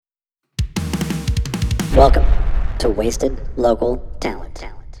Welcome to Wasted Local Talent.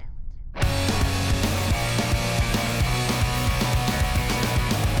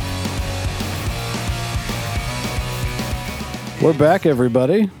 We're back,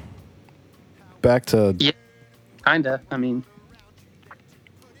 everybody. Back to... Yeah, kinda. I mean,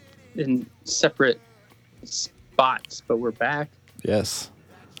 in separate spots, but we're back. Yes.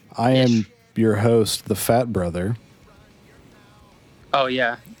 I am your host, the Fat Brother. Oh,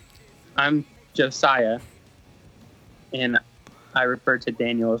 yeah. I'm Josiah, and I refer to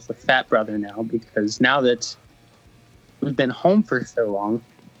Daniel as the Fat Brother now because now that we've been home for so long,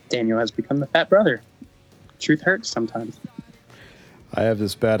 Daniel has become the Fat Brother. Truth hurts sometimes. I have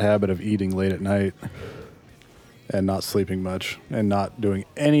this bad habit of eating late at night and not sleeping much and not doing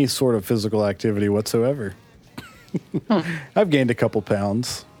any sort of physical activity whatsoever. I've gained a couple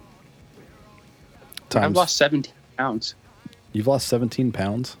pounds. I've lost 17 pounds. You've lost 17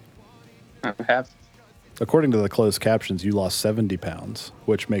 pounds? I have. According to the closed captions, you lost 70 pounds,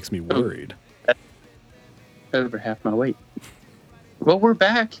 which makes me worried. That's over half my weight. Well, we're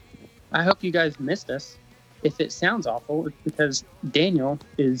back. I hope you guys missed us. If it sounds awful, it's because Daniel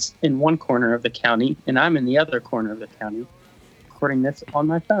is in one corner of the county and I'm in the other corner of the county, recording this on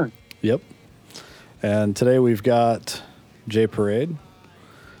my phone. Yep. And today we've got J Parade.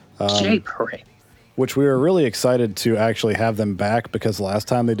 J Parade. Which we were really excited to actually have them back because last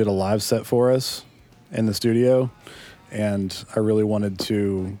time they did a live set for us in the studio, and I really wanted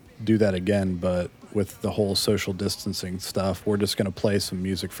to do that again, but with the whole social distancing stuff, we're just going to play some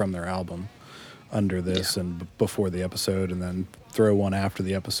music from their album under this and before the episode, and then throw one after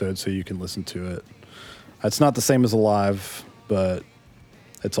the episode so you can listen to it. It's not the same as a live, but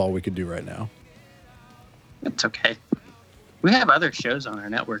it's all we could do right now. It's okay. We have other shows on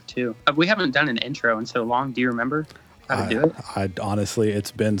our network, too. We haven't done an intro in so long. Do you remember how to do it? I honestly, it's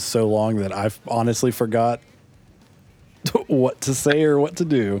been so long that I've honestly forgot what to say or what to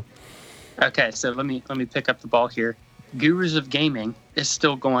do. Okay, so let me pick up the ball here. Gurus of Gaming is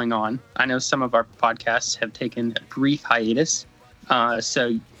still going on. I know some of our podcasts have taken a brief hiatus.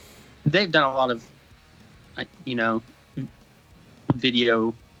 So they've done a lot of,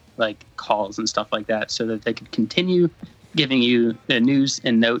 video like calls and stuff like that so that they could continue giving you the news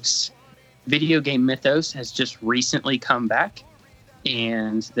and notes. Video Game Mythos has just recently come back,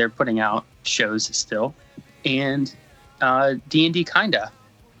 and they're putting out shows still. And D&D Kinda.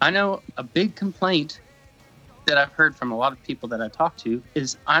 I know a big complaint that I've heard from a lot of people that I talk to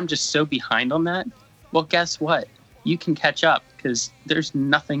is I'm just so behind on that. Well, guess what? You can catch up because there's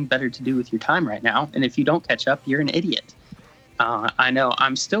nothing better to do with your time right now. And if you don't catch up, you're an idiot. I know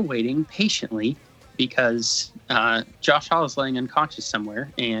I'm still waiting patiently because Josh Hall is laying unconscious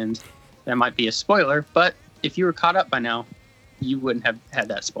somewhere, and that might be a spoiler, but if you were caught up by now, you wouldn't have had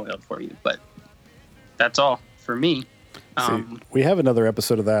that spoiled for you. But that's all for me. See, we have another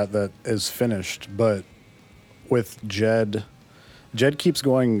episode of that is finished, but with Jed keeps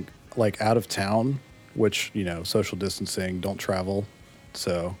going like out of town, which, social distancing, don't travel.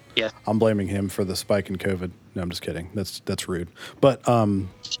 So yeah. I'm blaming him for the spike in COVID. No, I'm just kidding. That's rude. But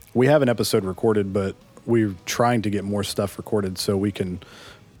we have an episode recorded, but we're trying to get more stuff recorded so we can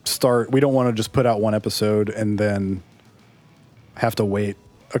start. We don't want to just put out one episode and then have to wait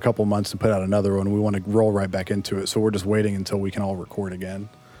a couple months to put out another one. We want to roll right back into it. So we're just waiting until we can all record again.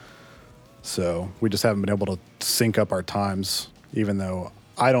 So we just haven't been able to sync up our times, even though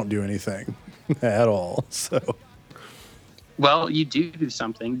I don't do anything at all. So, well, you do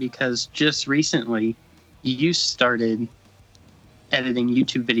something because just recently you started editing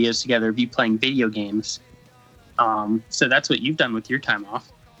YouTube videos together of you playing video games. So that's what you've done with your time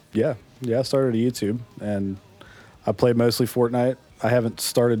off. Yeah, I started a YouTube, and I played mostly Fortnite. I haven't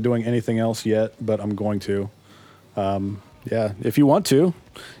started doing anything else yet, but I'm going to. Yeah, if you want to,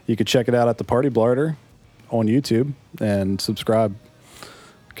 you could check it out at the Party Blarder on YouTube and subscribe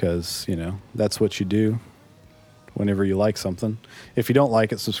because, that's what you do whenever you like something. If you don't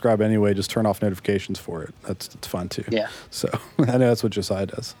like it, subscribe anyway. Just turn off notifications for it. It's fun too. Yeah. So I know that's what Josiah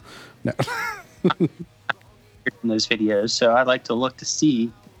does. No. In those videos, so I'd like to look to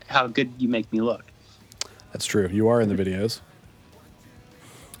see how good you make me look. That's true. You are in the videos.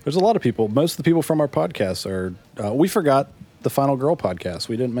 There's a lot of people. Most of the people from our podcast are... we forgot the Final Girl podcast.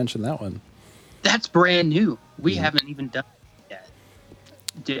 We didn't mention that one. That's brand new. We haven't even done it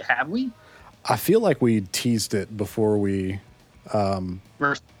yet. Have we? I feel like we teased it before we...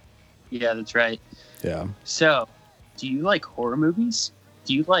 Yeah, that's right. Yeah. So, do you like horror movies?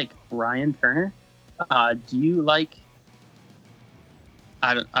 Do you like Ryan Turner? Do you like...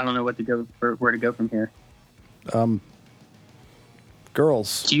 I don't know where to go from here.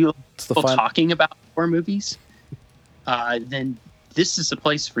 Girls. Do you It's the like fun. talking about horror movies? Then this is the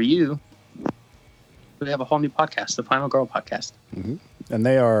place for you. We have a whole new podcast, the Final Girl Podcast. And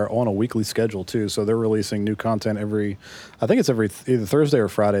they are on a weekly schedule too, so they're releasing new content I think it's every either Thursday or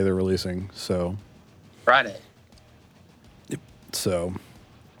Friday they're releasing. So Friday. yeah,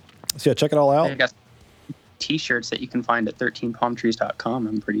 check it all out. They've got T-shirts that you can find at 13palmtrees.com,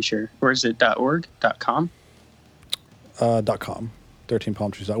 I'm pretty sure. Or is it .org? .com? .com.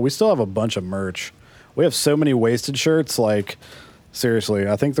 13palmtrees. We still have a bunch of merch. We have so many wasted shirts. Like, seriously,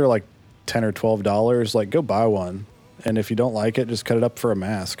 I think they're like $10 or $12. Like, go buy one. And if you don't like it, just cut it up for a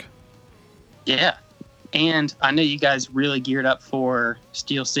mask. Yeah. And I know you guys really geared up for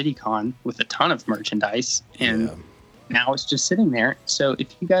Steel City Con with a ton of merchandise. And Yeah. now it's just sitting there. So if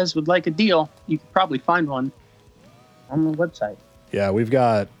you guys would like a deal, you could probably find one on the website. Yeah, we've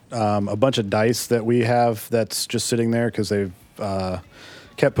got a bunch of dice that we have that's just sitting there because they've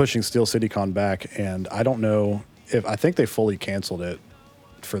kept pushing Steel City Con back. And I don't know I think they fully canceled it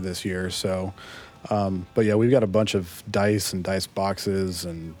for this year. So, but yeah, we've got a bunch of dice and dice boxes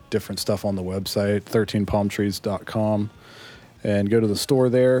and different stuff on the website, 13palmtrees.com. And go to the store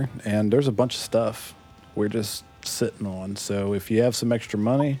there, and there's a bunch of stuff we're just sitting on. So if you have some extra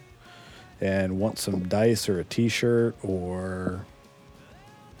money and want some dice or a t-shirt or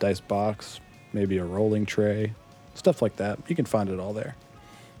dice box, maybe a rolling tray, stuff like that, you can find it all there.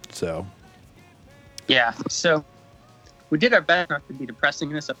 So Yeah. So we did our best not to be depressing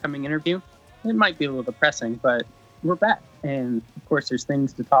in this upcoming interview. It might be a little depressing, but we're back. And of course, there's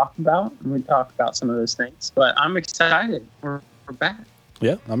things to talk about, and we talk about some of those things. But I'm excited. We're back.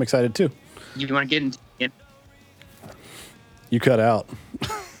 yeah, I'm excited too. You want to get into it? You cut out.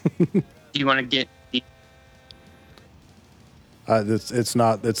 Do you want to get?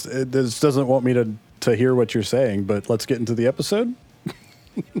 This doesn't want me to hear what you're saying, but let's get into the episode.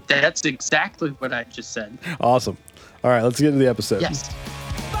 That's exactly what I just said. Awesome. All right, let's get into the episode. Yes.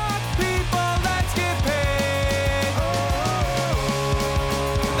 Fuck people, let's get paid.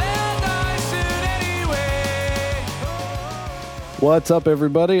 They'll die soon anyway. What's up,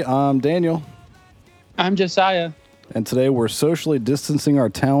 everybody? I'm Daniel, I'm Josiah. and today we're socially distancing our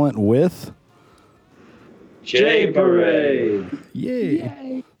talent with J Parade.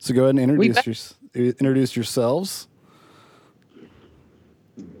 Yay. So go ahead and introduce yourselves.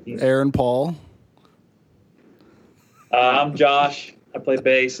 Aaron, Paul. I'm Josh. I play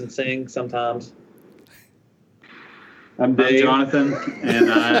bass and sing sometimes. I'm Dave. Jonathan, and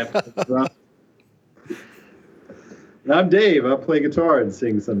I'm Dave. I play guitar and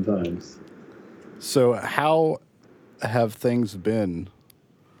sing sometimes. So how have things been?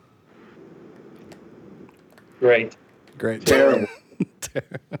 Great. Great. Terrible.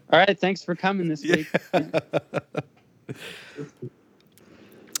 All right. Thanks for coming this week.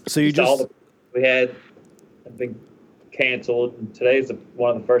 So you just We had been canceled, and today's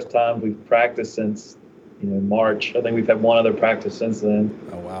one of the first times we've practiced since March. I think we've had one other practice since then.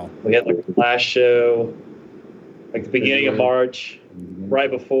 Oh wow. We had like the last show, like the beginning of March,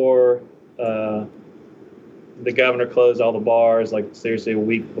 right before the governor closed all the bars. Like seriously, a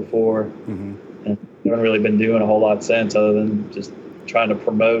week before. Mm-hmm. And we haven't really been doing a whole lot since, other than just trying to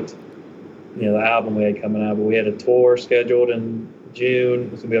promote, the album we had coming out. But we had a tour scheduled in June.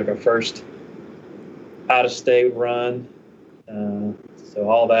 It's gonna be like our first out-of-state run. So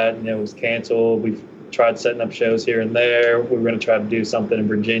all that, was canceled. We've tried setting up shows here and there. We were gonna try to do something in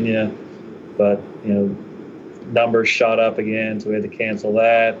Virginia, but numbers shot up again, so we had to cancel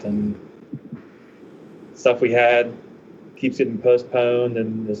that. And stuff we had keeps getting postponed,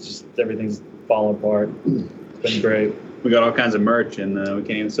 and it's just everything's falling apart. It's been great. we got all kinds of merch, and we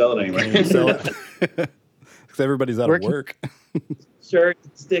can't even sell it anymore. Sell it. Because everybody's out of work. Shirts,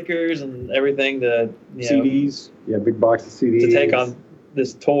 stickers, and everything to CDs. Yeah, big box of CDs. to take on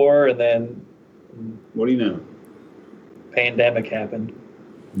this tour, and then What do you know? pandemic happened.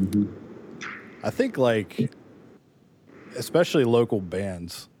 Mm-hmm. I think especially local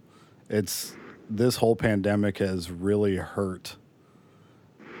bands, this whole pandemic has really hurt.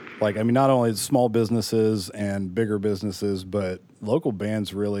 Not only small businesses and bigger businesses, but local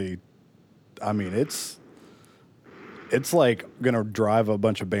bands really, it's like going to drive a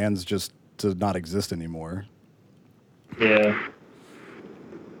bunch of bands just to not exist anymore. Yeah.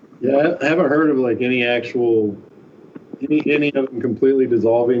 Yeah, I haven't heard of any of them completely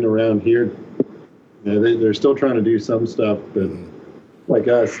dissolving around here. They're still trying to do some stuff, but like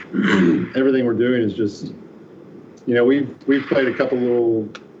us, everything we're doing is just, we've played a couple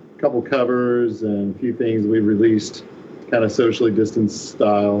covers and a few things we've released kind of socially distanced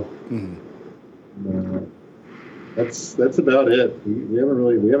style. Mm-hmm. that's about it. We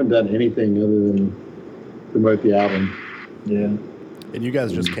haven't done anything other than promote the album. Yeah. And you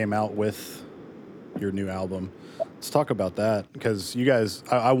guys just came out with your new album. Let's talk about that, because you guys,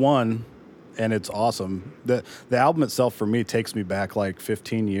 I won, and it's awesome. The album itself for me takes me back like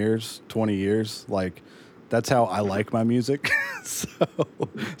 15 years, 20 years. Like, that's how I like my music.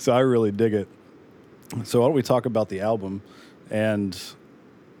 so I really dig it. So why don't we talk about the album? And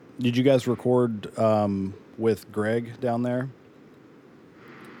did you guys record with Greg down there?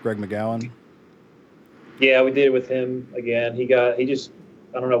 Greg McGowan? Yeah, we did it with him again. He just,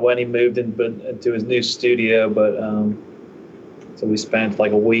 I don't know when he moved into his new studio, but so we spent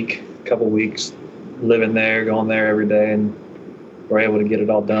like a couple weeks living there, going there every day, and were able to get it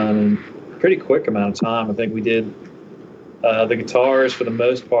all done in a pretty quick amount of time. I think we did the guitars for the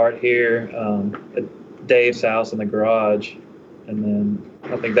most part here at Dave's house in the garage, and then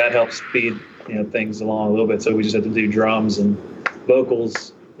I think that helped speed things along a little bit. So we just had to do drums and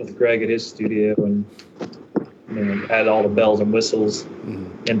vocals with Greg at his studio, and add all the bells and whistles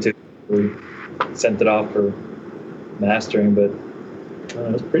into it. We sent it off for mastering, but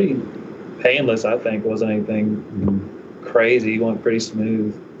it was pretty painless. I think it wasn't anything crazy. It went pretty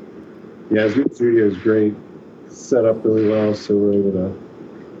smooth. Yeah, his new studio is great. Set up really well, so we're able to.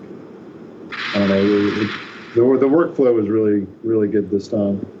 I don't know. The workflow was really, really good this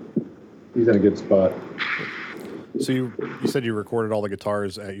time. He's in a good spot. So you said you recorded all the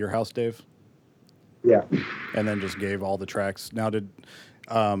guitars at your house, Dave? Yeah. And then just gave all the tracks. Now, did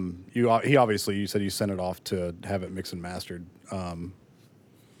you said you sent it off to have it mixed and mastered.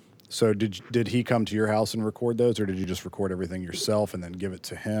 So did he come to your house and record those, or did you just record everything yourself and then give it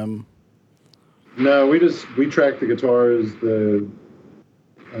to him? No, we tracked the guitars,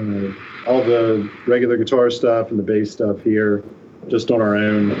 all the regular guitar stuff and the bass stuff here, just on our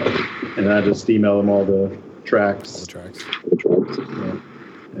own, and I just email them all the tracks. All the tracks. Yeah.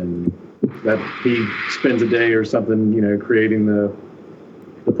 And that he spends a day or something, creating the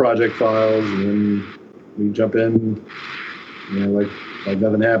project files, and then we jump in, like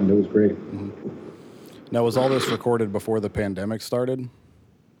nothing happened. It was great. Mm-hmm. Now, was all this recorded before the pandemic started?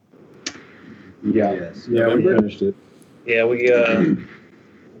 Yeah. Yes. Yeah, we November? finished it. Yeah, we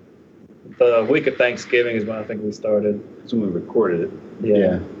the week of Thanksgiving is when I think we started. That's when we recorded it.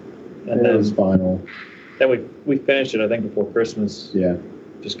 Yeah. And it was then final. we finished it I think before Christmas. Yeah.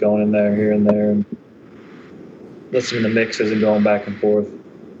 Just going in there, here and there, and listening to mixes and going back and forth.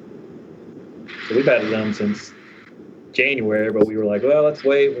 So we've had it done since January, but we were like, well, let's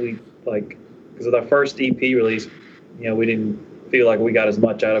wait. Because with our first EP release, we didn't feel like we got as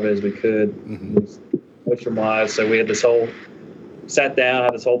much out of it as we could, which from wise. So we had sat down,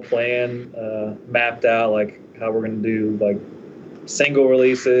 had this whole plan mapped out, like how we're going to do like single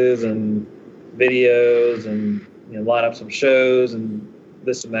releases and videos, and line up some shows and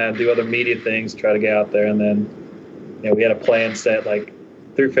this and that, do other media things, try to get out there. And then, we had a plan set like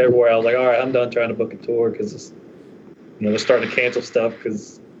through February. I was like, all right, I'm done trying to book a tour because, they're starting to cancel stuff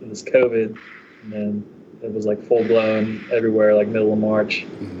because it was COVID. And then it was like full blown everywhere, like middle of March.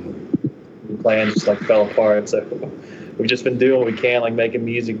 The plan just like fell apart. So we've just been doing what we can, like making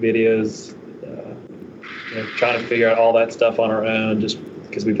music videos, trying to figure out all that stuff on our own, just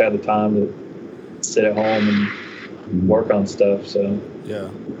because we've had the time to sit at home and work on stuff. So yeah.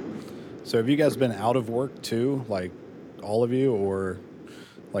 So have you guys been out of work too, like all of you, or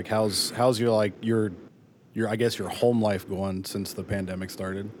like how's your I guess your home life going since the pandemic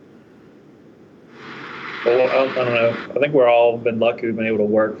started? Well, I don't know. I think we're all been lucky. We've been able to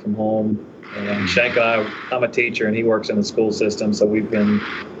work from home. Shank and I'm a teacher, and he works in the school system, so we've been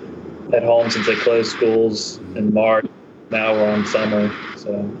at home since they closed schools in March. Now we're on summer,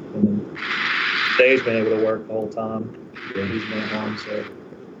 so and then Dave's been able to work the whole time. Yeah, he's been at home, so.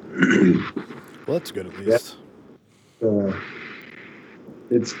 Well, that's good at least.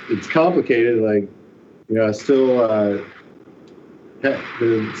 It's complicated. Like, I still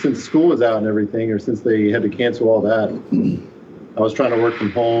since school was out and everything, or since they had to cancel all that, I was trying to work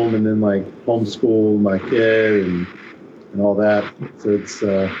from home and then like homeschool my kid and all that. So it's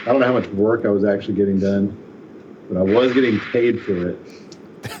I don't know how much work I was actually getting done, but I was getting paid for it.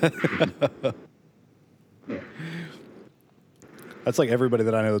 That's like everybody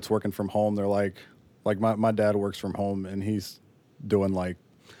that I know that's working from home. They're like my dad works from home, and he's doing like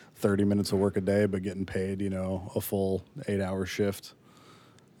 30 minutes of work a day, but getting paid, a full 8-hour shift.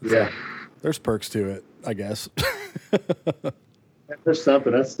 Yeah. There's perks to it, I guess. There's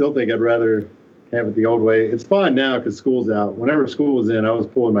something. I still think I'd rather have it the old way. It's fine now because school's out. Whenever school was in, I was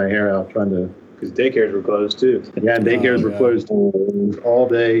pulling my hair out trying to. Because daycares were closed too. Yeah, and daycares were closed all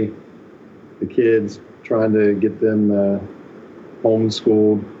day. the kids, trying to get them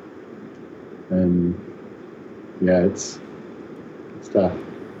homeschooled, and yeah, it's tough.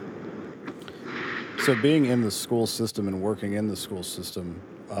 So being in the school system and working in the school system,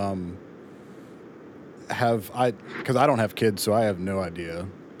 because I don't have kids, so I have no idea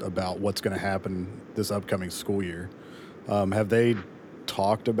about what's going to happen this upcoming school year. Have they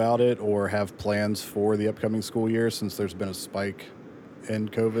talked about it or have plans for the upcoming school year since there's been a spike in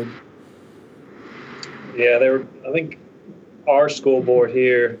COVID? Yeah, I think our school board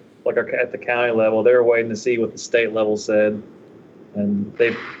here, like at the county level, they were waiting to see what the state level said, and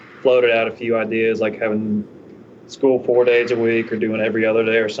they floated out a few ideas like having school 4 days a week or doing every other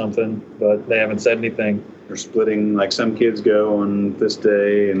day or something, but they haven't said anything. We're splitting, like some kids go on this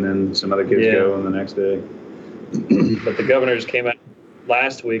day and then some other kids Yeah. go on the next day. But the governor just came out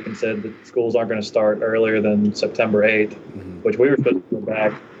last week and said that schools aren't going to start earlier than September 8th, which we were supposed to go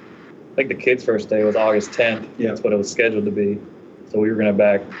back. I think the kids' first day was August 10th. Yeah. That's what it was scheduled to be. So we were going to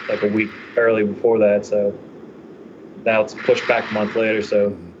back like a week early before that. So now it's pushed back a month later.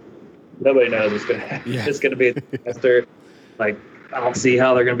 So nobody knows what's going to happen. Yeah. It's going to be a disaster. Like, I don't see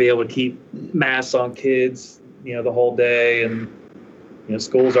how they're going to be able to keep masks on kids, the whole day. And,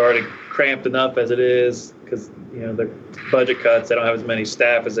 schools are already cramped enough as it is because, the budget cuts, they don't have as many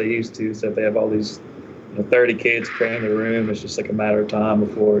staff as they used to. So if they have all these 30 kids crammed in a room, it's just like a matter of time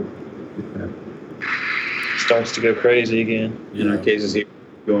before it starts to go crazy again. And our cases here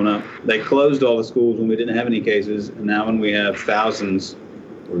going up. They closed all the schools when we didn't have any cases, and now when we have thousands,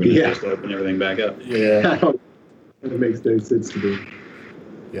 we're going to Yeah. just open everything back up. Yeah. It makes no sense to me.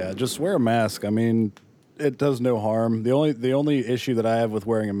 Yeah, just wear a mask. I mean, it does no harm. The only issue that I have with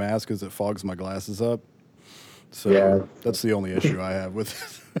wearing a mask is it fogs my glasses up. So Yeah. that's the only issue I have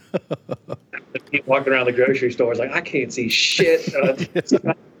with it. Keep walking around the grocery store. It's like, I can't see shit.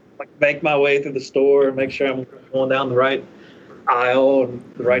 Like, make my way through the store and make sure I'm going down the right aisle and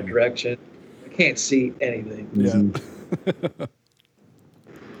the right direction. I can't see anything. Yeah.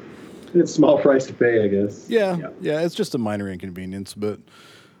 It's a small price to pay, I guess. Yeah, it's just a minor inconvenience, but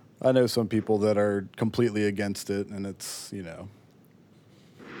I know some people that are completely against it, and it's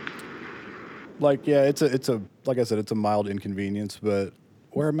like it's a like I said, it's a mild inconvenience, but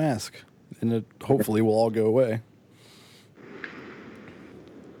wear a mask, and it hopefully will all go away.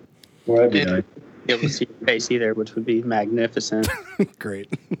 Well, that'd be Yeah. nice. Be able to see your face either, which would be magnificent. Great.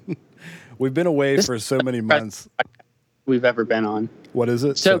 We've been away for so many months. We've ever been on. What is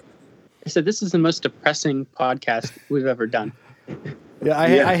it? So I said this is the most depressing podcast we've ever done. Yeah,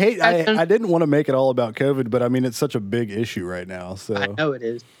 I hate. I didn't want to make it all about COVID, but I mean, it's such a big issue right now. So I know it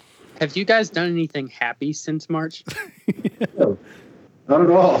is. Have you guys done anything happy since March? Not at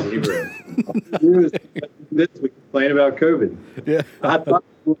all. Zero. This we complain about COVID. yeah. I thought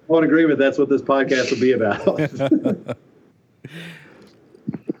we were in agreement that's what this podcast would be about.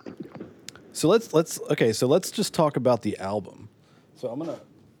 So let's just talk about the album. So I'm gonna.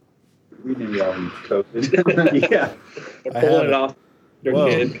 We named the album COVID. Yeah. They're I pulling have it it. off their Whoa,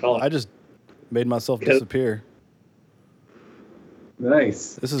 kid. Calling I just made myself disappear.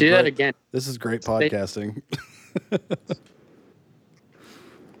 Nice. This is Do that great. again. This is great podcasting.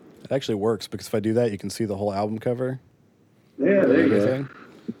 It actually works because if I do that, you can see the whole album cover. Yeah, there you go.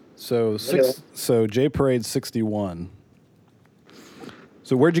 Everything. So J Parade 61.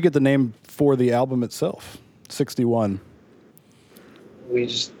 So where'd you get the name for the album itself? 61. we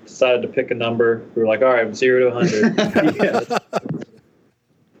just decided to pick a number. We were like, all right, 0 to 100. Yeah.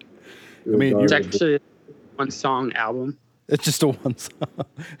 I mean, It's you're- actually a one-song album. It's just a one song.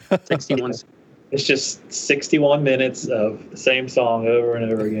 61. It's just 61 minutes of the same song over and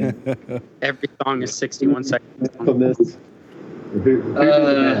over again. Every song is 61 seconds. Infamous.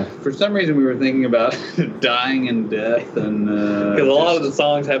 For some reason, we were thinking about dying and death, and Because a lot of the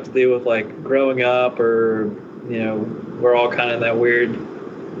songs have to do with like growing up, or we're all kind of in that weird,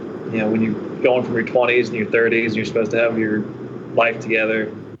 when you're going from your 20s and your 30s, and you're supposed to have your life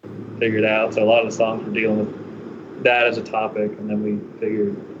together, figured out. So a lot of the songs were dealing with that as a topic, and then we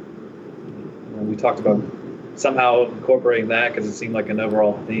figured, we talked about somehow incorporating that because it seemed like an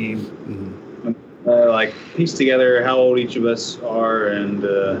overall theme. like piece together how old each of us are and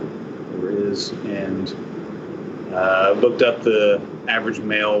or is, and looked up the average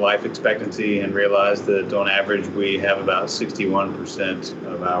male life expectancy and realized that on average we have about 61%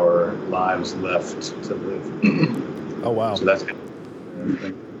 of our lives left to live. Oh wow, So that's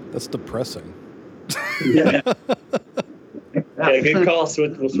that's depressing. Yeah. Yeah, good call.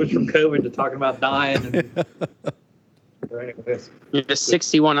 We'll switch from COVID to talking about dying. And, anyways.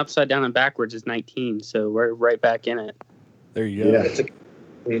 61 upside down and backwards is 19, so we're right back in it. There you go. Yeah. It's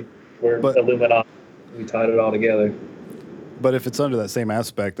We're But- Illuminati. We tied it all together. But if it's under that same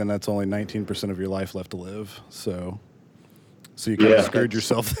aspect, then that's only 19% of your life left to live. So you kind Yeah. of screwed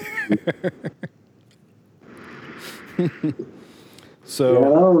yourself there. Yeah, I So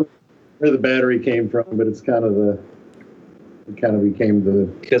don't know where the battery came from, but it kind of became the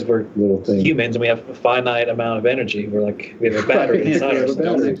Because we're little thing. humans and we have a finite amount of energy. We have a battery Yeah, inside we have a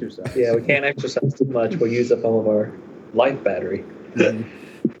ourselves. battery. Exercise. Yeah, we can't exercise too much. We'll use up all of our life battery.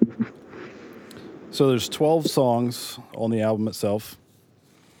 So there's 12 songs on the album itself,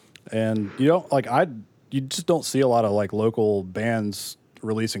 and you just don't see a lot of like local bands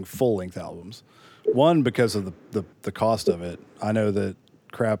releasing full length albums. One, because of the cost of it. I know that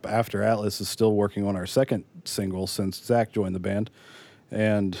Crap After Atlas is still working on our second single since Zach joined the band,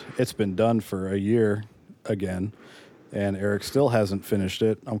 and it's been done for a year again, and Eric still hasn't finished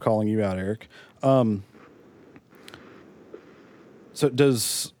it. I'm calling you out, Eric.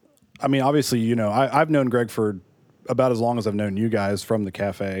 Obviously, I've known Greg for about as long as I've known you guys from the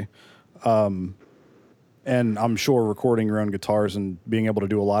cafe. And I'm sure recording your own guitars and being able to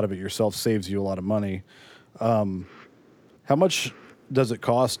do a lot of it yourself saves you a lot of money. How much does it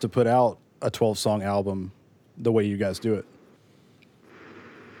cost to put out a 12-song album the way you guys do it?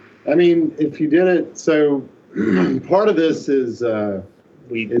 I mean, if you did it, so part of this is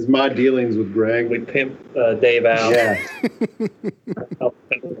We my dealings with Greg. we pimp Dave out. Yeah. Help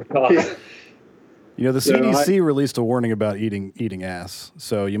cover the cost. The So CDC released a warning about eating ass,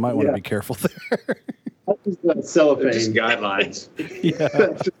 so you might want to Yeah. be careful there. Cellophane. They're just guidelines.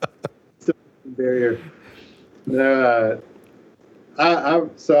 Barrier. No,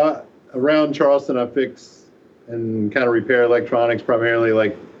 around Charleston, I fix and kind of repair electronics, primarily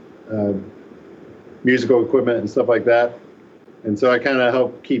like musical equipment and stuff like that. And so I kind of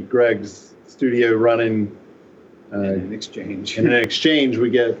help keep Greg's studio running. In exchange. And in exchange, we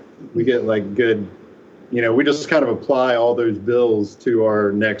get like good, we just kind of apply all those bills to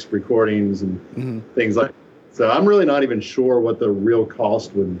our next recordings and things like that. So I'm really not even sure what the real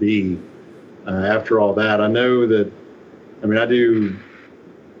cost would be after all that. I know that, I do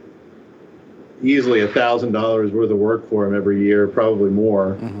easily $1,000 worth of work for him every year, probably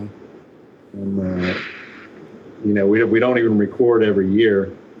more. And, we don't even record every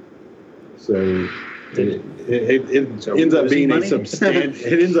year. So it So ends up losing being money?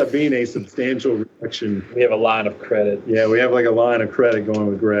 it ends up being a substantial reduction. We have a line of credit. Yeah, we have like a line of credit going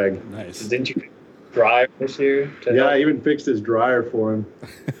with Greg. Nice. Didn't you drive this year? Yeah, I even fixed his dryer for him.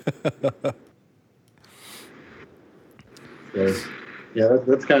 So, yeah,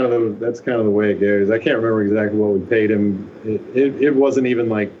 that's kind of the way it goes. I can't remember exactly what we paid him. It wasn't even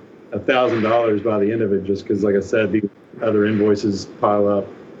like $1,000 by the end of it, just because, like I said, the other invoices pile up.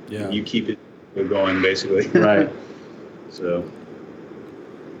 Yeah. You keep it going, basically. Right. So,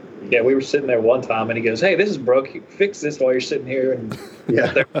 Yeah, we were sitting there one time, and he goes, "Hey, this is broke. You fix this while you're sitting here." And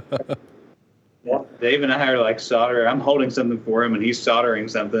Yeah. Dave and I are like solder. I'm holding something for him, and he's soldering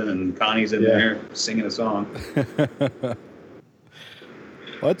something, and Connie's in Yeah. there singing a song. Well,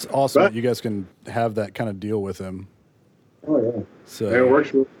 that's awesome But- that you guys can have that kind of deal with him. Oh yeah. So Yeah, it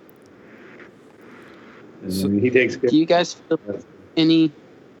works. And So- he takes care. Do you guys feel any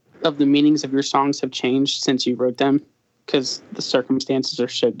of the meanings of your songs have changed since you wrote them? Because the circumstances are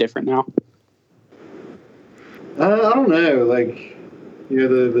so different now. I don't know. Like,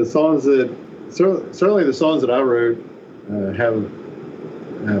 the songs that certainly the songs that I wrote have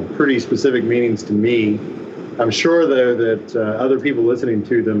pretty specific meanings to me. I'm sure though that other people listening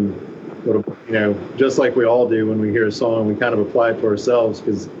to them would, just like we all do when we hear a song, we kind of apply it to ourselves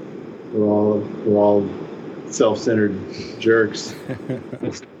because we're all self-centered jerks.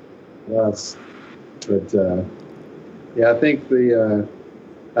 Us, but yeah,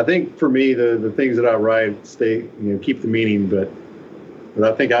 I think for me the things that I write stay, keep the meaning, but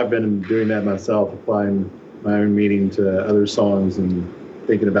I think I've been doing that myself, applying my own meaning to other songs and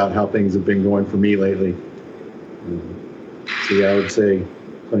thinking about how things have been going for me lately. So yeah, I would say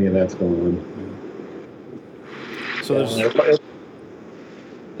plenty of that's going on. So there's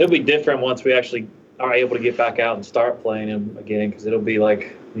it'll be different once we actually are able to get back out and start playing them again, because it'll be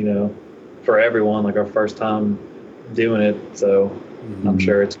like, for everyone, like our first time doing it. So I'm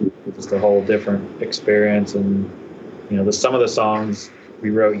sure it's just a whole different experience. And, some of the songs we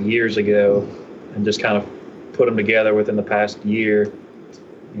wrote years ago and just kind of put them together within the past year,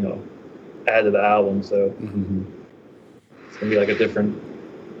 add to the album. So it's going to be like a different,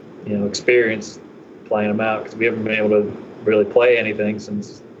 experience playing them out, because we haven't been able to really play anything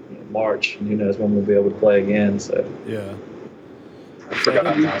since March, and who knows when we'll be able to play again. So yeah. I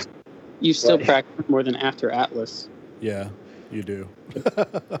forgot how. You still Right. practice more than After Atlas. Yeah, you do.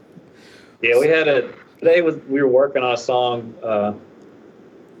 Yeah, we were working on a song,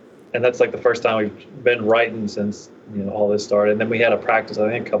 and that's like the first time we've been writing since all this started. And then we had a practice, I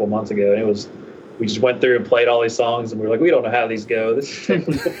think, a couple months ago, and we just went through and played all these songs, and we were like, we don't know how these go. This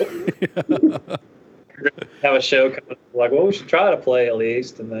is terrible. Have a show coming. Like, well, we should try to play at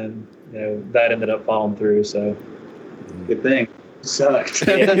least, and then that ended up falling through. So Good thing. Sucked.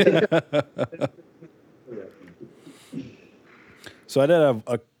 So I did have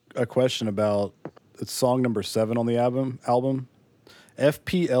a question about it's song number 7 on the album.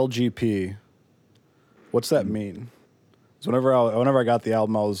 FPLGP. What's that mean? So whenever I got the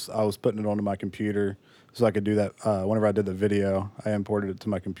album, I was putting it onto my computer so I could do that. Whenever I did the video, I imported it to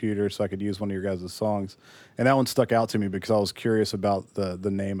my computer so I could use one of your guys' songs. And that one stuck out to me because I was curious about the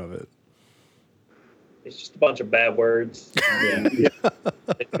name of it. it's just a bunch of bad words. Yeah.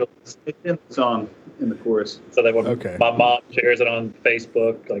 It's in the song, in the chorus. So that when Okay. my mom shares it on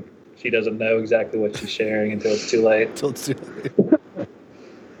Facebook, like she doesn't know exactly what she's sharing until it's too late. Till it's too late.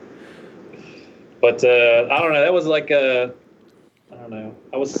 But I don't know. That was like I don't know.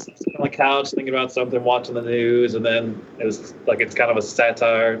 I was sitting on the couch thinking about something, watching the news, and then it was like it's kind of a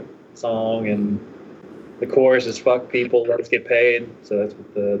satire song, and the chorus is "fuck people, let's get paid." So that's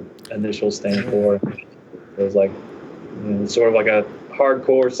what the initials stand for. It was like sort of like a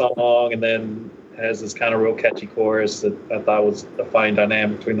hardcore song, and then has this kind of real catchy chorus that I thought was a fine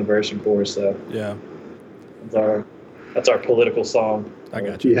dynamic between the verse and chorus. So Yeah, that's our political song. I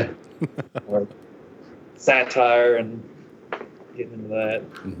got you. Yeah. Or satire and getting into that.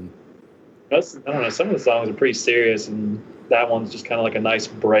 Mhm. I don't know. Some of the songs are pretty serious, and that one's just kind of like a nice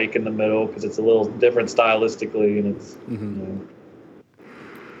break in the middle because it's a little different stylistically, and it's Mhm.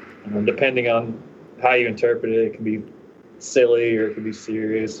 and depending on how you interpret it, it can be silly or it can be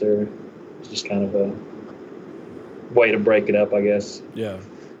serious, or it's just kind of a way to break it up, I guess. Yeah.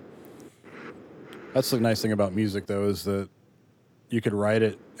 That's the nice thing about music, though, is that you could write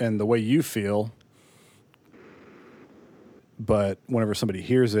it and the way you feel, but whenever somebody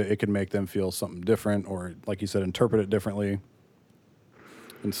hears it, it can make them feel something different, or like you said, interpret it differently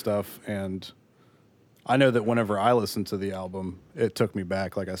and stuff. And I know that whenever I listened to the album, it took me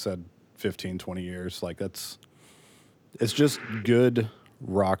back, like I said, 15, 20 years. Like it's just good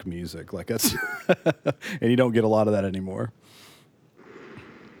rock music. Like that's, and you don't get a lot of that anymore.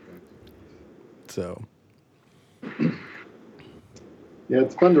 So. Yeah,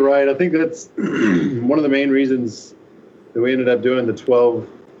 it's fun to write. I think that's one of the main reasons that we ended up doing the 12,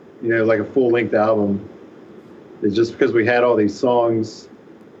 like a full-length album, is just because we had all these songs,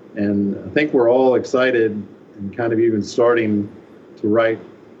 and I think we're all excited and kind of even starting to write,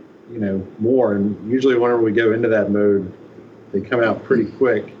 more. And usually whenever we go into that mode, they come out pretty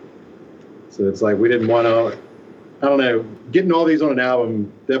quick. So it's like we didn't want to, I don't know, getting all these on an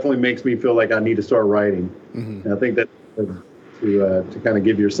album definitely makes me feel like I need to start writing. Mm-hmm. And I think that to kind of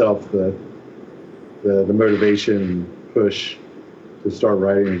give yourself the motivation and push to start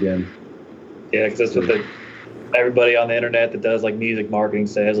writing again. Yeah, because that's what everybody on the internet that does like music marketing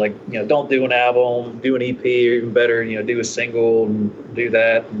says. Like, don't do an album, do an EP, or even better, do a single and do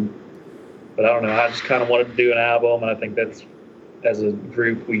that. But I don't know. I just kind of wanted to do an album, and I think that's, as a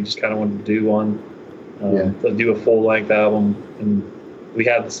group, we just kind of wanted to do one. To do a full length album, and we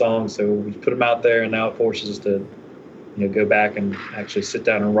have the songs, so we put them out there, and now it forces us to, go back and actually sit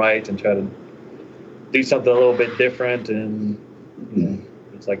down and write and try to do something a little bit different. And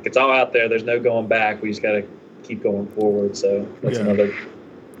it's like it's all out there. There's no going back. We just got to keep going forward. So that's another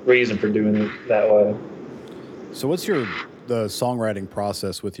reason for doing it that way. So what's the songwriting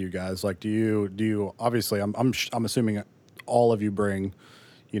process with you guys? Like, do you obviously I'm assuming all of you bring,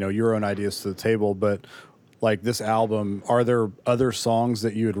 your own ideas to the table, but like this album, are there other songs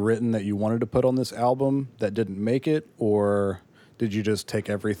that you had written that you wanted to put on this album that didn't make it, or did you just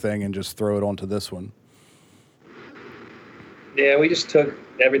take everything and just throw it onto this one? Yeah, we just took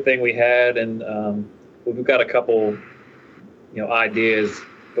everything we had, and we've got a couple, ideas,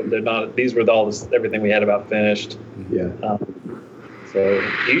 but they're not. These were everything we had about finished. Yeah. So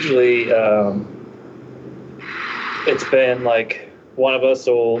usually, it's been like one of us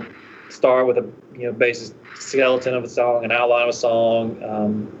will start with a basic skeleton of a song, an outline of a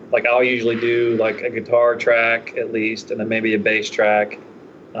song. Like I'll usually do like a guitar track at least, and then maybe a bass track,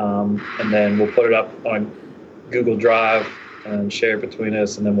 and then we'll put it up on Google Drive and share it between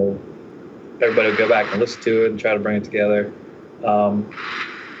us, and then everybody will go back and listen to it and try to bring it together.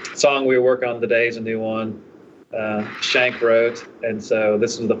 Song we were working on today is a new one. Shank wrote, and so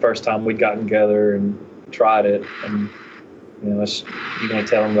this was the first time we'd gotten together and tried it. And you want to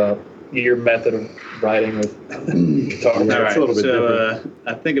tell them about your method of writing with guitar. Yeah, All it's a little bit so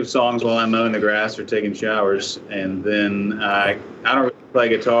I think of songs while I'm mowing the grass or taking showers, and then I don't really play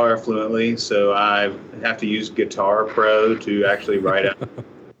guitar fluently, so I have to use Guitar Pro to actually write out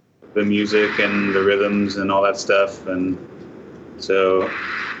the music and the rhythms and all that stuff. And so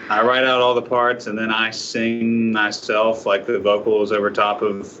I write out all the parts, and then I sing myself, like the vocals over top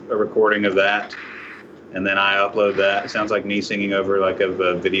of a recording of that. And then I upload that. It sounds like me singing over like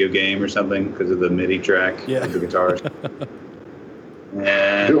a video game or something because of the MIDI track of the guitars.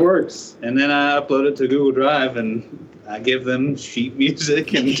 It And, works. and then I upload it to Google Drive, and I give them sheet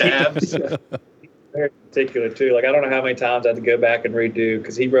music and tabs. Very particular too. Like I don't know how many times I had to go back and redo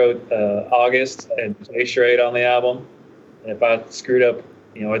because he wrote August and Jay Schrade on the album. And if I screwed up,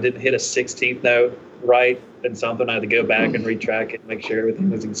 I didn't hit a 16th note right and something, I had to go back and retrack it and make sure everything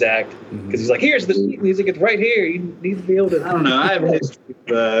was exact. Because he's like, here's the sheet music, it's right here. You need to be able to. I don't know. I have a history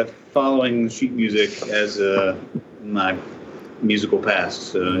of following sheet music as my musical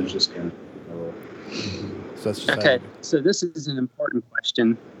past, so it's just kind of. So that's just Okay, so this is an important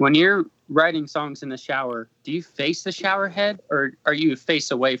question. When you're writing songs in the shower, do you face the shower head, or are you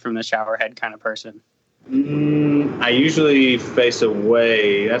face away from the shower head kind of person? I usually face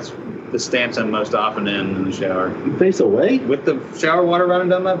away. That's the stance I'm most often in the shower. You face away? With the shower water running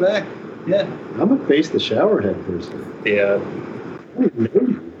down my back. Yeah. I'm a face the shower head person. Yeah. I don't know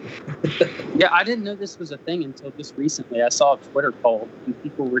you. Yeah, I didn't know this was a thing until just recently. I saw a Twitter poll, and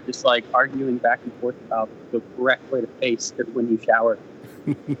people were just like arguing back and forth about the correct way to face when you shower.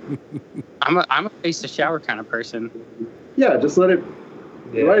 I'm a face the shower kind of person. Yeah, just let it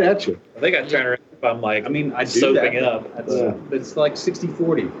right at you. I think I turn around if I'm like, I mean, I do soaping that. up. It's like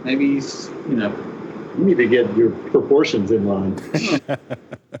 60-40. Maybe, You need to get your proportions in line. I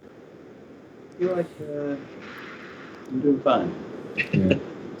feel like I'm doing fine. Yeah.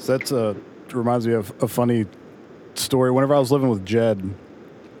 So that's reminds me of a funny story. Whenever I was living with Jed,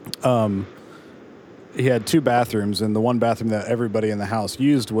 he had two bathrooms, and the one bathroom that everybody in the house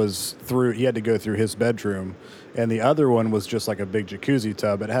used was he had to go through his bedroom, and the other one was just like a big jacuzzi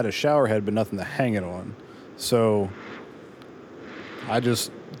tub. It had a shower head, but nothing to hang it on. So I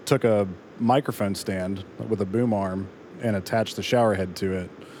just took a microphone stand with a boom arm and attached the shower head to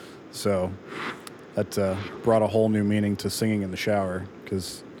it. So that brought a whole new meaning to singing in the shower,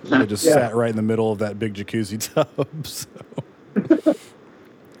 because I just sat right in the middle of that big jacuzzi tub. So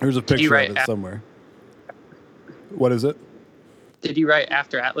there's a picture of it somewhere. What is it? Did you write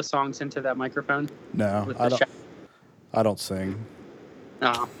After Atlas songs into that microphone? No, With I the don't. I don't sing.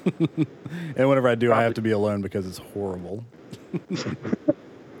 Oh. And whenever I do, I have to be alone because it's horrible.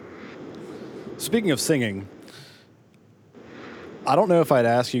 Speaking of singing, I don't know if I'd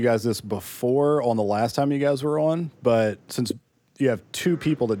asked you guys this before on the last time you guys were on, but since you have two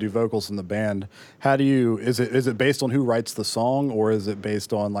people that do vocals in the band, is it based on who writes the song, or is it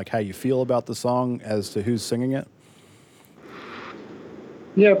based on like how you feel about the song as to who's singing it?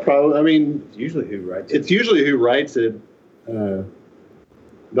 Yeah, probably. I mean, It's usually who writes it's usually who writes it. The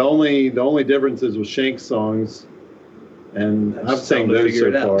only difference is with Shank's songs, and I I've just tell sang him to those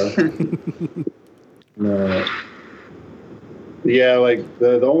figure so it out. far. Yeah, like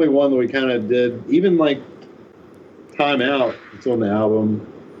the only one that we kind of did, even like Time Out, it's on the album.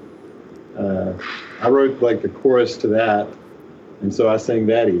 I wrote like the chorus to that, and so I sang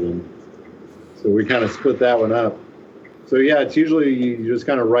that even. So we kind of split that one up. So yeah, it's usually you just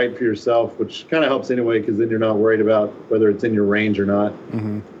kind of write for yourself, which kind of helps anyway, because then you're not worried about whether it's in your range or not.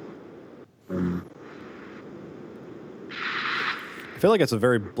 Mm-hmm. I feel like it's a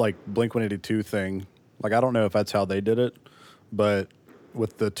very like Blink-182 thing. Like, I don't know if that's how they did it, but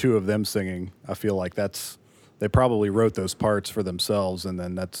with the two of them singing, I feel like they probably wrote those parts for themselves, and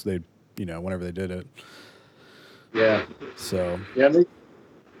then whenever they did it. Yeah. So Yeah,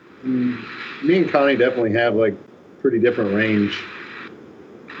 me and Connie definitely have like pretty different range.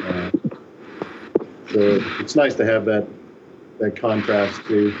 So it's nice to have that contrast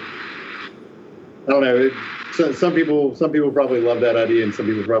too. I don't know. Some people probably love that idea, and some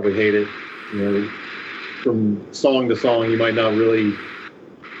people probably hate it. From song to song, you might not really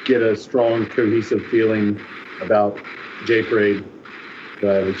get a strong, cohesive feeling about J-Parade,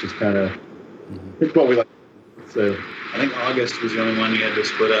 but it's just kind of it's what we like. So I think August was the only one you had to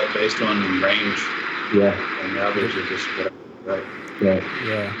split up based on range, yeah, and the others are just split up. Right.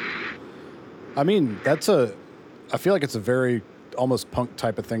 yeah, I mean I feel like it's a very almost punk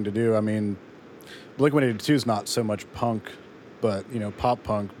type of thing to do. I mean, Blink-182 is not so much punk, but pop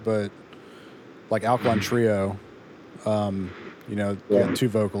punk, but like Alkaline Trio, you got two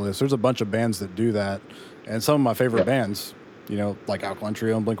vocalists. There's a bunch of bands that do that, and some of my favorite bands you know, like Alkaline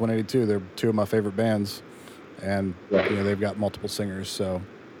Trio and Blink-182. They're two of my favorite bands, and Right. you know, they've got multiple singers. So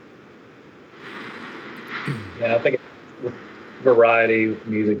Yeah, I think with variety with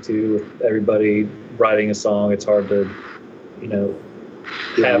music too, with everybody writing a song, it's hard to, you know,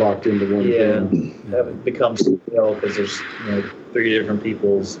 Get have, locked into one yeah, thing. have it become stale because there's, you know, 3 different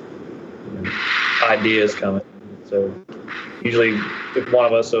people's, you know, ideas coming. So usually if one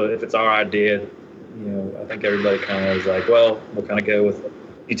of us, so if it's our idea, you know, I think everybody kind of is like, well, we'll kind of go with,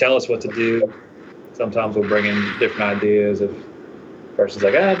 you tell us what to do. Sometimes we'll bring in different ideas. If the person's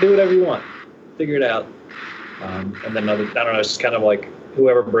like, do whatever you want, figure it out. And then I don't know, it's just kind of like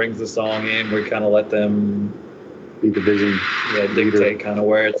whoever brings the song in, we kind of let them Be the vision. dictate kind of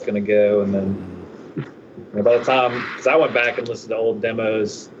where it's going to go. And then you know, by the time, because I went back and listened to old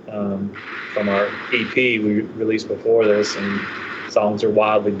demos from our EP we released before this, and songs are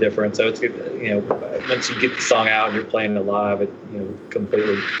wildly different. So it's, you know, once you get the song out and you're playing it live, it, you know,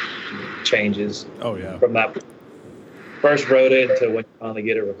 completely changes oh yeah, from that first wrote it to when you finally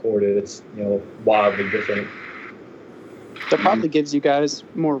get it recorded. It's, you know, wildly different. That probably gives you guys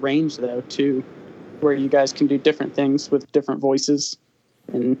more range, though, too, where you guys can do different things with different voices.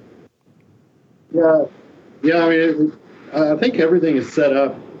 And Yeah, I mean, I think everything is set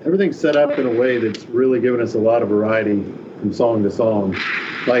up. Everything's set up in a way that's really given us a lot of variety from song to song.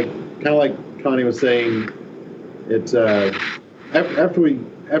 Like kind of like Connie was saying, it's after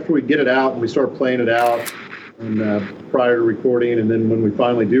we get it out and we start playing it out, and prior to recording, and then when we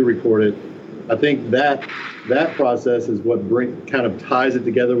finally do record it, I think that process is what kind of ties it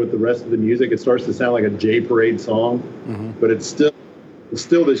together with the rest of the music. It starts to sound like a J Parade song, but it's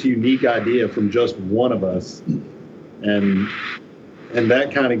still this unique idea from just one of us, and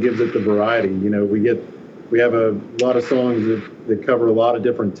that kind of gives it the variety. You know, we have a lot of songs that cover a lot of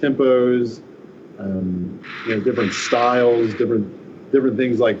different tempos, you know, different styles, different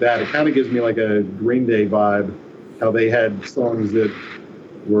things like that. It kind of gives me like a Green Day vibe, how they had songs that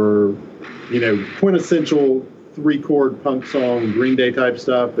were, you know, quintessential 3-chord punk song, Green Day type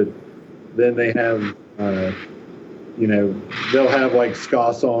stuff, but then they have, you know, they'll have like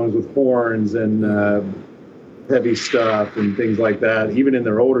ska songs with horns and heavy stuff and things like that, even in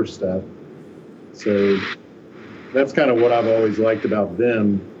their older stuff. So that's kind of what I've always liked about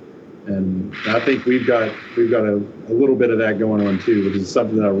them. And I think we've got a little bit of that going on too, which is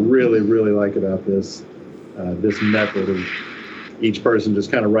something that I really, really like about this method of each person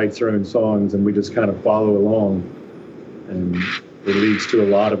just kind of writes their own songs and we just kind of follow along, and it leads to a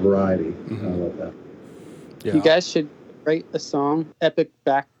lot of variety. I love that. yeah. you guys should write a song, epic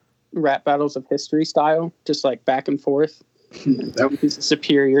rap battles of history style, just like back and forth. That- He's a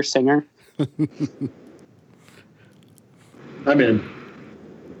superior singer. I'm in.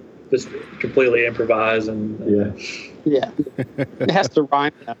 Just completely improvise and Yeah. Yeah. It has to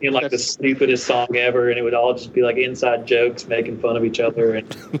rhyme. you know, like the stupidest song ever, and it would all just be like inside jokes making fun of each other.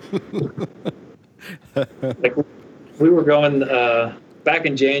 And like we were going back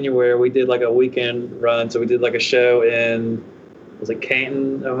in January, we did like a weekend run. So we did like a show in, was it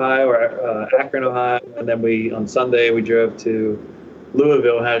Canton, Ohio, or Akron, Ohio, and then on Sunday we drove to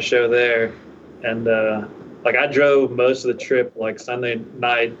Louisville and had a show there. And like I drove most of the trip, like Sunday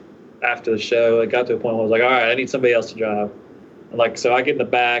night after the show. It got to a point where I was like, all right, I need somebody else to drive. And like, so I get in the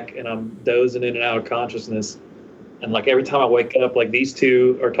back and I'm dozing in and out of consciousness. And like every time I wake up, like these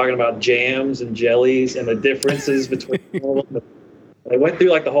two are talking about jams and jellies and the differences between all of them. They went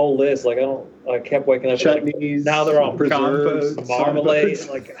through like the whole list. Like I kept waking up. Chutneys, now they're on preserves, compost, marmalade. compost.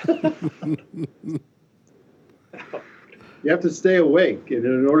 Like You have to stay awake, and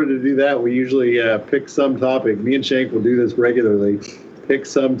in order to do that, we usually pick some topic. Me and Shank will do this regularly. Pick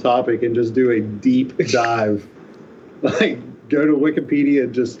some topic and just do a deep dive. Like go to Wikipedia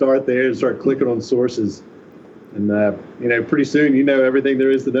and just start there and start clicking on sources. And you know, pretty soon you know everything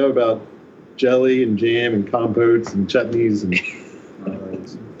there is to know about jelly and jam and compotes and chutneys and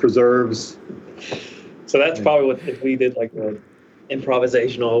preserves. so that's probably what, if we did like the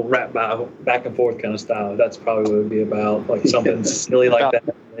improvisational rap battle, back and forth kind of style, that's probably what it would be about, like something silly like that,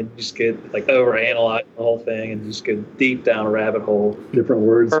 and just get like overanalyze the whole thing and just go deep down a rabbit hole. Different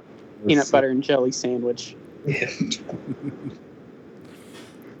words. Peanut butter and jelly sandwich. Yeah.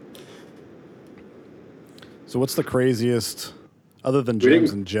 So what's the craziest, other than We didn't-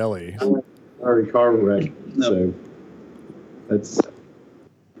 jams and jelly? Already car wreck. No. So that's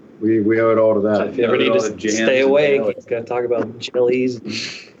we owe it all to So that. if you ever need All the to jams stay and awake, jelly. you gotta talk about jellies.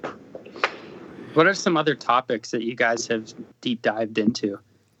 What are some other topics that you guys have deep dived into?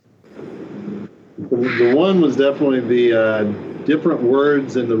 The one was definitely the different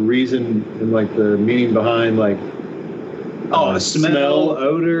words and the reason and like the meaning behind like Smell,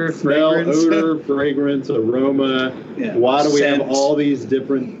 odor, fragrance. fragrance, aroma. Yeah. Why do we have Scent. all these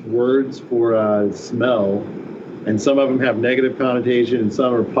different words for smell? And some of them have negative connotation, and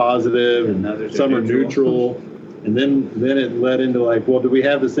some are positive, and others are some are neutral. neutral. And then it led into like, well, do we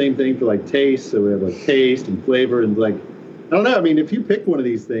have the same thing for like taste? So we have like taste and flavor, and like, I don't know. I mean, if you pick one of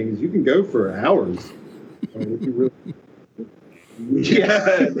these things, you can go for hours. I mean, if you really,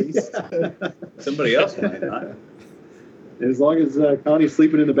 Yeah. Somebody else might not. as long as Connie's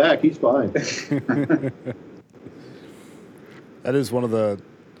sleeping in the back, he's fine. That is one of the,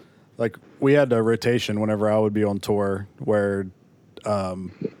 like, we had a rotation whenever I would be on tour where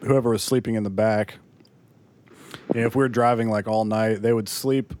whoever was sleeping in the back, you know, if we were driving like all night, they would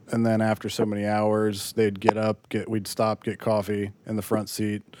sleep, and then after so many hours, they'd get up, we'd stop, get coffee in the front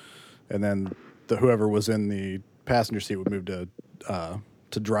seat, and then whoever was in the passenger seat would move to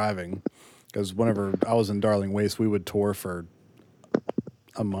driving. Because whenever I was in Darling Waste, we would tour for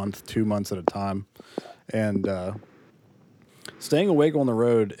a month, 2 months at a time, and staying awake on the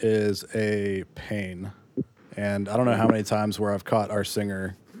road is a pain. And I don't know how many times where I've caught our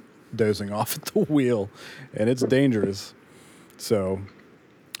singer dozing off at the wheel, and it's dangerous. So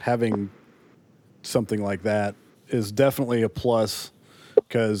having something like that is definitely a plus,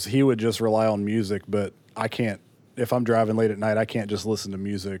 because he would just rely on music, but I can't. If I'm driving late at night, I can't just listen to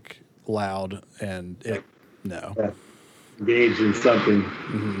music loud and no. Engaged in something.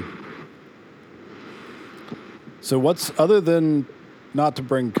 So what's, other than, not to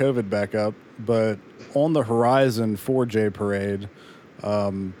bring COVID back up, but on the horizon for J Parade,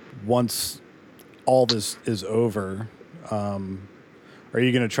 once all this is over, are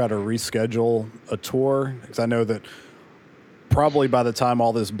you going to try to reschedule a tour? Because I know that probably by the time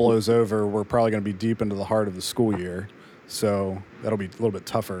all this blows over, we're probably going to be deep into the heart of the school year. So that'll be a little bit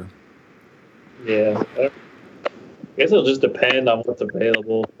tougher. Yeah. I guess it'll just depend on what's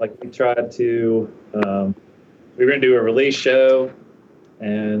available. Like, we tried to, we were going to do a release show,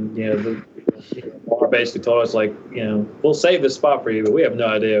 and, you know, the bar basically told us, like, you know, we'll save this spot for you, but we have no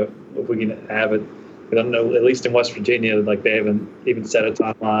idea if we can have it. I don't know, at least in West Virginia, like, they haven't even set a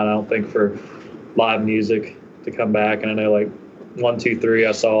timeline, I don't think, for live music to come back. And I know, like, 1, 2, 3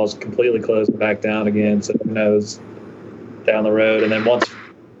 I saw is completely closing back down again, so who knows down the road. And then once,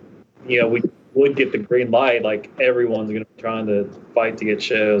 you know, we would get the green light, like, everyone's going to be trying to fight to get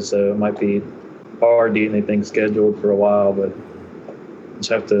shows, so it might be hard to get anything scheduled for a while, but just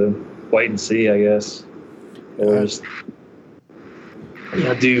have to wait and see, I guess. Or just,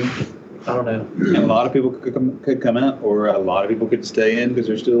 I don't know. And a lot of people could come out, or a lot of people could stay in because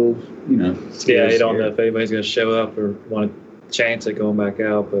they're still, you know. Yeah, you don't know if anybody's going to show up or want to chance it going back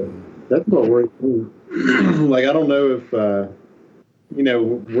out, but That's what worries me. Like, I don't know if, you know,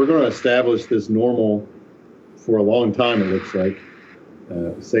 we're going to establish this normal for a long time, it looks like,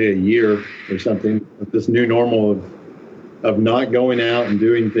 say a year or something, this new normal of not going out and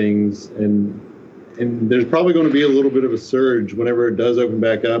doing things. And there's probably going to be a little bit of a surge whenever it does open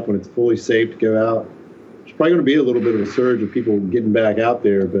back up, when it's fully safe to go out. There's probably going to be a little bit of a surge of people getting back out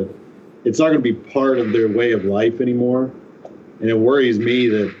there, but it's not going to be part of their way of life anymore. And it worries me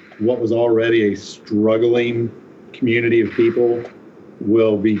that what was already a struggling community of people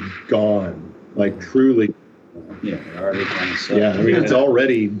will be gone, like truly. Yeah, they're already kind of suck. Yeah, I mean, it's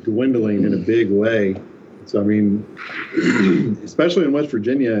already dwindling in a big way. So, I mean, especially in West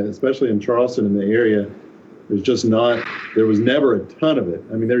Virginia, especially in Charleston in the area, there was never a ton of it.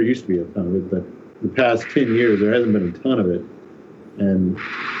 I mean, there used to be a ton of it, but the past 10 years, there hasn't been a ton of it. And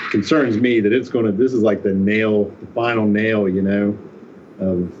it concerns me that this is like the final nail, you know,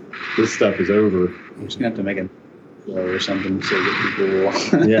 of this stuff is over. We're just going to have to make it or something so that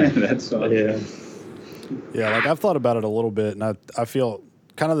people will. Yeah. That's all. yeah. Yeah, like, I've thought about it a little bit, and I feel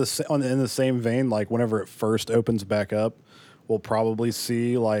kind of in the same vein, like, whenever it first opens back up, we'll probably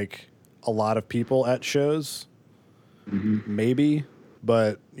see, like, a lot of people at shows, maybe,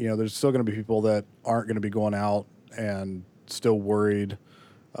 but, you know, there's still going to be people that aren't going to be going out and still worried,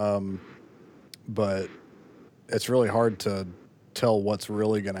 but it's really hard to tell what's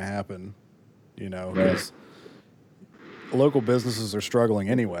really going to happen, you know, because local businesses are struggling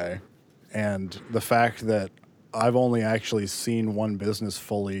anyway. And the fact that I've only actually seen one business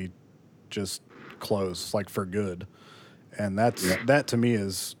fully just close, like, for good. And that to me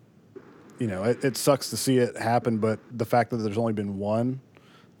is, you know, it sucks to see it happen, but the fact that there's only been one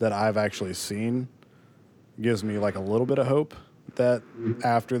that I've actually seen gives me, like, a little bit of hope that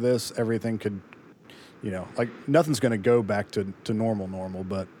after this, everything could, you know, like, nothing's going to go back to normal,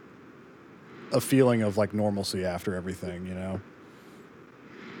 but a feeling of, like, normalcy after everything, you know?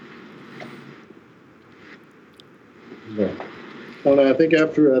 But, I don't know. I think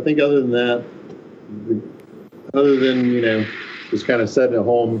other than that, other than just kind of sitting at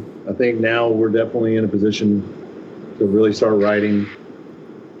home, I think now we're definitely in a position to really start writing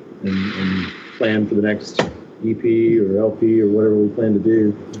and plan for the next EP or LP or whatever we plan to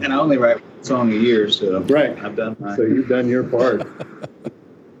do. And I only write one song a year, so Right. I've done mine. So you've done your part.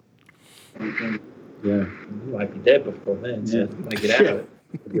 Yeah. You might be dead before then, so Yeah. you might get out of it.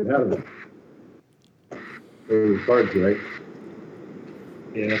 Get out of it. Those are cards, right?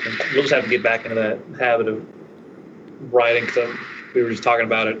 Yeah, I think we'll just have to get back into that habit of writing. Because we were just talking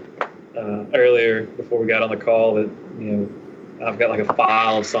about it earlier before we got on the call. That I've got like a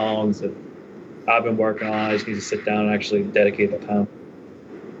file of songs that I've been working on. I just need to sit down and actually dedicate the time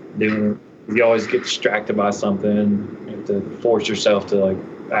doing it. You always get distracted by something. You have to force yourself to like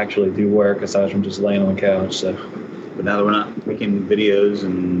actually do work aside from just laying on the couch. So But now that we're not making videos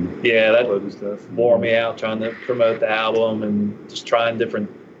and yeah, that uploading stuff, wore me out trying to promote the album and just trying different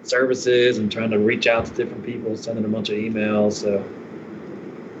services and trying to reach out to different people, sending a bunch of emails. So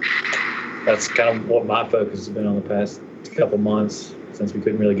that's kind of what my focus has been on the past couple months. Since we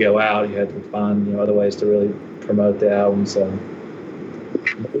couldn't really go out, you had to find other ways to really promote the album. So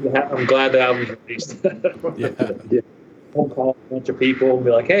I'm glad the album's released. Yeah. We'll call a bunch of people and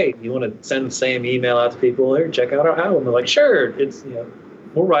be like, hey, you want to send the same email out to people here? Check out our album. They're like, sure. It's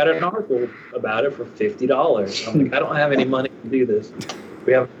we'll write an article about it for $50. I'm like, I don't have any money to do this.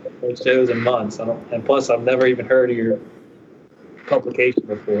 We haven't played shows in months. And plus, I've never even heard of your publication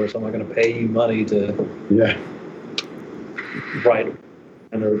before, so I'm not going to pay you money to write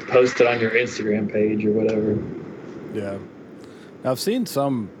and or post it on your Instagram page or whatever. Yeah. Now, I've seen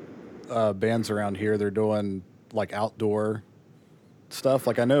some bands around here. They're doing like outdoor stuff.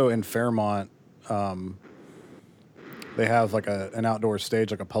 Like I know in Fairmont, they have like an outdoor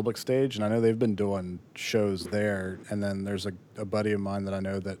stage, like a public stage, and I know they've been doing shows there. And then there's a buddy of mine that I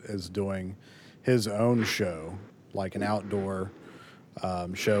know that is doing his own show, like an outdoor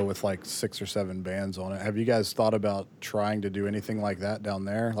show with like 6 or 7 bands on it. Have you guys thought about trying to do anything like that down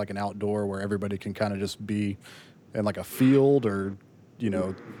there, like an outdoor where everybody can kind of just be in like a field or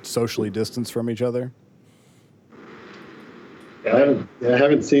socially distanced from each other? I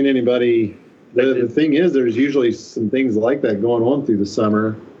haven't seen anybody. The thing is, there's usually some things like that going on through the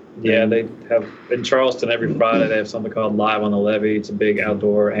summer. Yeah, they have in Charleston every Friday. They have something called Live on the Levee. It's a big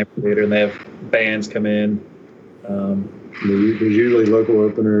outdoor amphitheater, and they have bands come in. There's usually local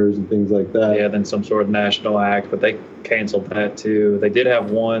openers and things like that. Yeah, then some sort of national act, but they canceled that too. They did have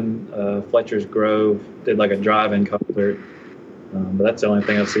one, Fletcher's Grove, did like a drive-in concert, but that's the only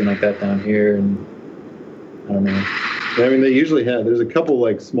thing I've seen like that down here, and I don't know. I mean, they usually have. There's a couple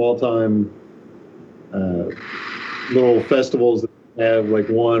like small-time little festivals that have like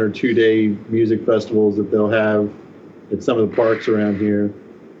 1 or 2 day music festivals that they'll have at some of the parks around here.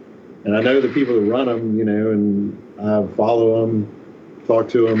 And I know the people that run them, and I follow them, talk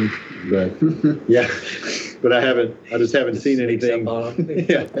to them, but yeah, but I just haven't seen anything.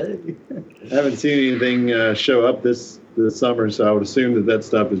 Yeah, I haven't seen anything show up this summer, so I would assume that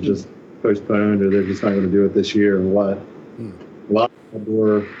stuff is just postponed, or they're just not going to do it this year, or what. A lot of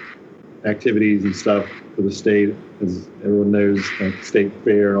outdoor activities and stuff for the state, as everyone knows, like the state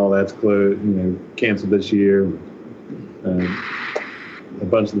fair and all that's closed, canceled this year. A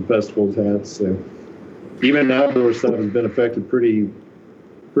bunch of the festivals have, so even outdoor stuff has been affected pretty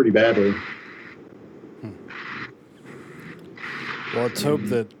badly. Well,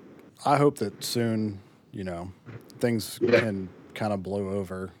 I hope that soon, things can kind of blow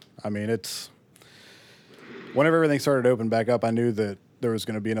over. I mean, whenever everything started to open back up, I knew that there was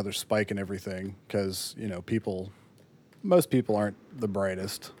going to be another spike in everything because, most people aren't the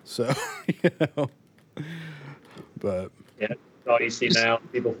brightest. So, but yeah, all you see now,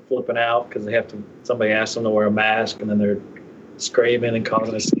 people flipping out because somebody asked them to wear a mask, and then they're screaming and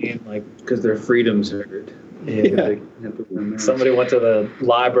causing a scene, like because their freedom's hurt. Yeah. Somebody went to the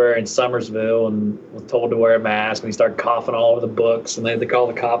library in Summersville and was told to wear a mask, and he started coughing all over the books, and they had to call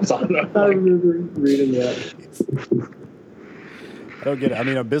the cops on him. I remember reading that. I don't get it. I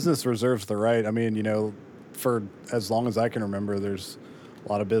mean, a business reserves the right. I mean, for as long as I can remember, there's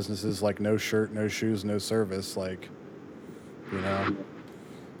a lot of businesses like no shirt, no shoes, no service. Like,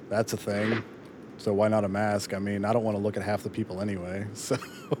 that's a thing. So why not a mask? I mean, I don't want to look at half the people anyway. So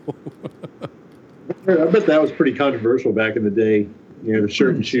I bet that was pretty controversial back in the day. The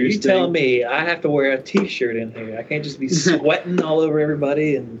shirt and shoes. You telling me I have to wear a T-shirt in here? I can't just be sweating all over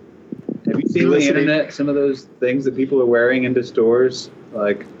everybody. And have you seen on the internet some of those things that people are wearing into stores,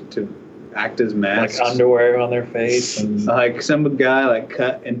 like to act as masks. Like underwear on their face. And Like some guy like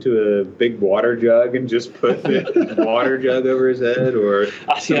cut into a big water jug and just put the water jug over his head, or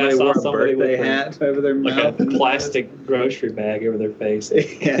somebody saw wore a somebody birthday with hat over their like mouth. a plastic grocery bag over their face.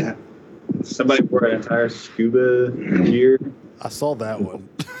 Yeah. Somebody wore an entire scuba gear. I saw that one.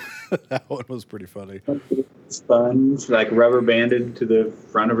 That one was pretty funny. Sponge, like rubber banded to the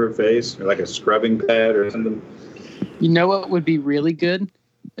front of her face, or like a scrubbing pad or something. You know what would be really good?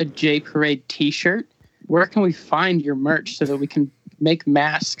 A J Parade T-shirt. Where can we find your merch so that we can make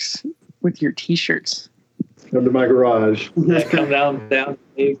masks with your T-shirts? Come to my garage. Come down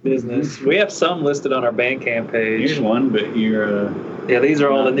big business. We have some listed on our Bandcamp Here's page. one, but you're Yeah, these are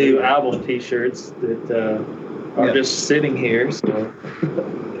all the new album T-shirts that are Yeah. just sitting here. So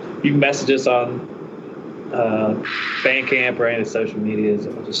you can message us on Bandcamp or any of the social medias.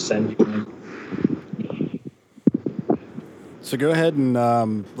 I'll just send you one. So go ahead and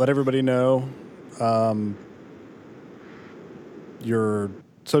let everybody know your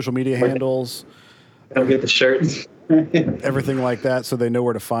social media handles, Come get the shirts. everything like that, so they know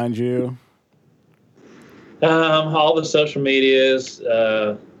where to find you. All the social medias,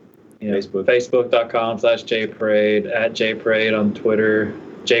 Facebook. Facebook.com/JParade, at JParade on Twitter,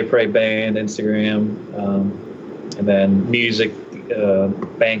 JParade Band, Instagram, and then music,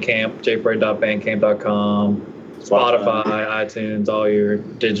 Bandcamp, jparade.bandcamp.com, Spotify, iTunes, all your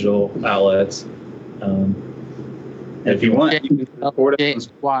digital outlets. And if you want, you can record it on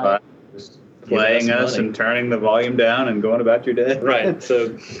Spotify, just playing Give us us money. and turning the volume down and going about your day. Right.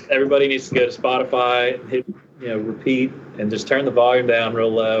 So everybody needs to go to Spotify, hit repeat, and just turn the volume down real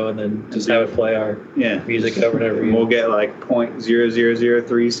low, and then just have it play our Yeah. music over and over And again. we'll get like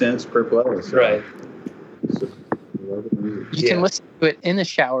 0.0003 cents per play. So- Right. so- You can listen to it in the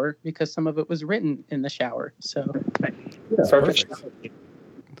shower because some of it was written in the shower. So Perfect.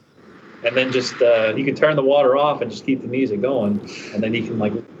 And then just you can turn the water off and just keep the music going, and then you can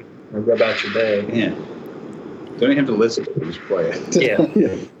like rub out your day. Yeah. Don't even have to listen to it, just play it. Yeah.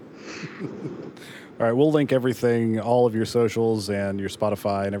 All right, we'll link everything, all of your socials and your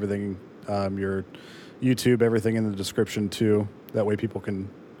Spotify and everything, your YouTube, everything in the description too. That way people can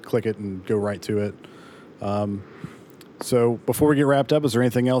click it and go right to it. So before we get wrapped up, is there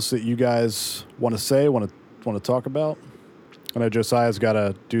anything else that you guys want to say, want to talk about? I know Josiah's got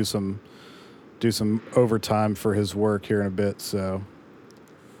to do some overtime for his work here in a bit, so.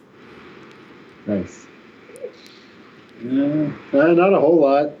 Nice. Not a whole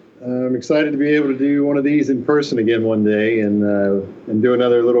lot. I'm excited to be able to do one of these in person again one day and do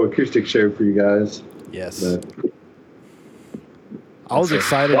another little acoustic show for you guys. Yes. But I was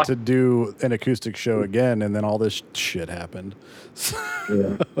excited to do an acoustic show again, and then all this shit happened.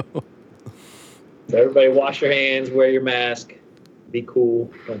 yeah, So everybody, wash your hands, wear your mask, be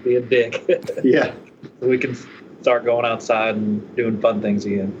cool, don't be a dick. yeah, So we can start going outside and doing fun things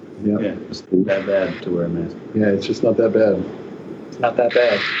again. yeah, Yeah, it's not that bad to wear a mask. yeah. It's just not that bad. It's not that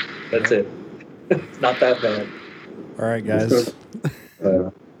bad. That's it. It's not that bad. All right, guys. Uh,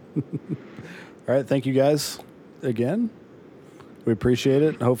 All right, thank you guys again. We appreciate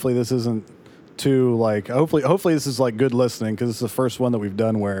it. Hopefully this isn't too hopefully this is like good listening, because it's the first one that we've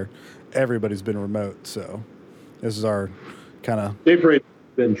done where everybody's been remote. So this is our kind of J-Parade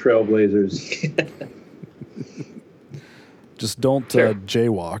been trailblazers. just don't Sure.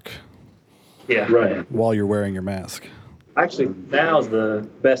 jaywalk Yeah. Right. while you're wearing your mask. Actually, now's the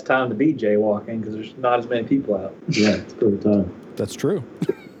best time to be jaywalking because there's not as many people out. Yeah, it's perfect time. That's true.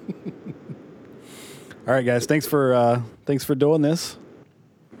 All right, guys. Thanks for doing this.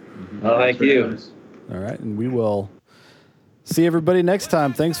 Oh, thank you. All right, and we will see everybody next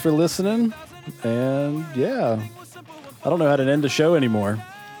time. Thanks for listening. And yeah, I don't know how to end the show anymore.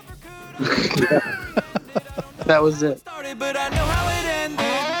 that was it. Started, but I know how